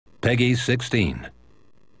Peggy 16.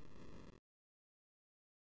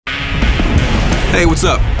 Hey, what's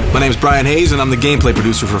up? My name is Brian Hayes, and I'm the gameplay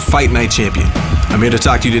producer for Fight Night Champion. I'm here to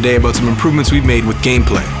talk to you today about some improvements we've made with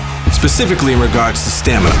gameplay, specifically in regards to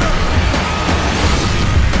stamina.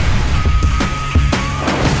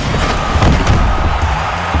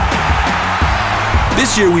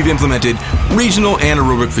 This year we've implemented regional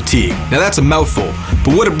anaerobic fatigue. Now that's a mouthful,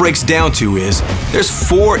 but what it breaks down to is there's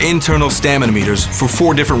 4 internal stamina meters for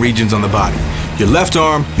 4 different regions on the body. Your left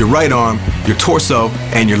arm, your right arm, your torso,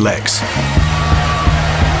 and your legs.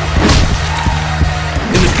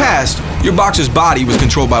 In the past, your boxer's body was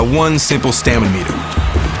controlled by one simple stamina meter.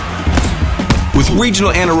 With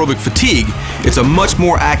regional anaerobic fatigue, it's a much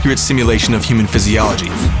more accurate simulation of human physiology.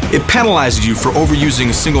 It penalizes you for overusing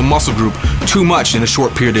a single muscle group too much in a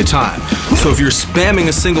short period of time. So if you're spamming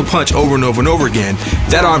a single punch over and over and over again,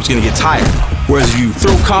 that arm's gonna get tired. Whereas if you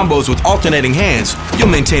throw combos with alternating hands, you'll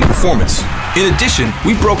maintain performance. In addition,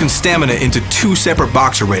 we've broken stamina into 2 separate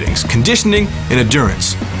boxer ratings, conditioning and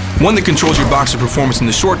endurance. One that controls your boxer's performance in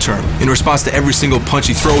the short term, in response to every single punch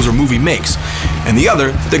he throws or move he makes, and the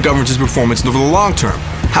other that governs his performance over the long term,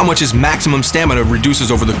 how much his maximum stamina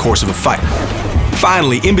reduces over the course of a fight.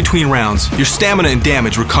 Finally, in between rounds, your stamina and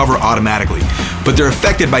damage recover automatically, but they're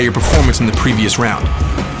affected by your performance in the previous round.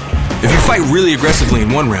 If you fight really aggressively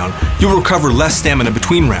in one round, you'll recover less stamina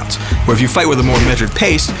between rounds, where if you fight with a more measured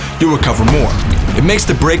pace, you'll recover more. It makes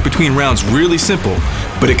the break between rounds really simple,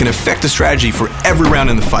 but it can affect the strategy for every round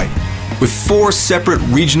in the fight. With 4 separate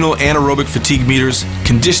regional anaerobic fatigue meters,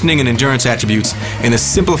 conditioning and endurance attributes, and a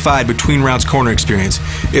simplified between rounds corner experience,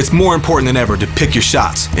 it's more important than ever to pick your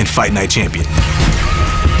shots in Fight Night Champion.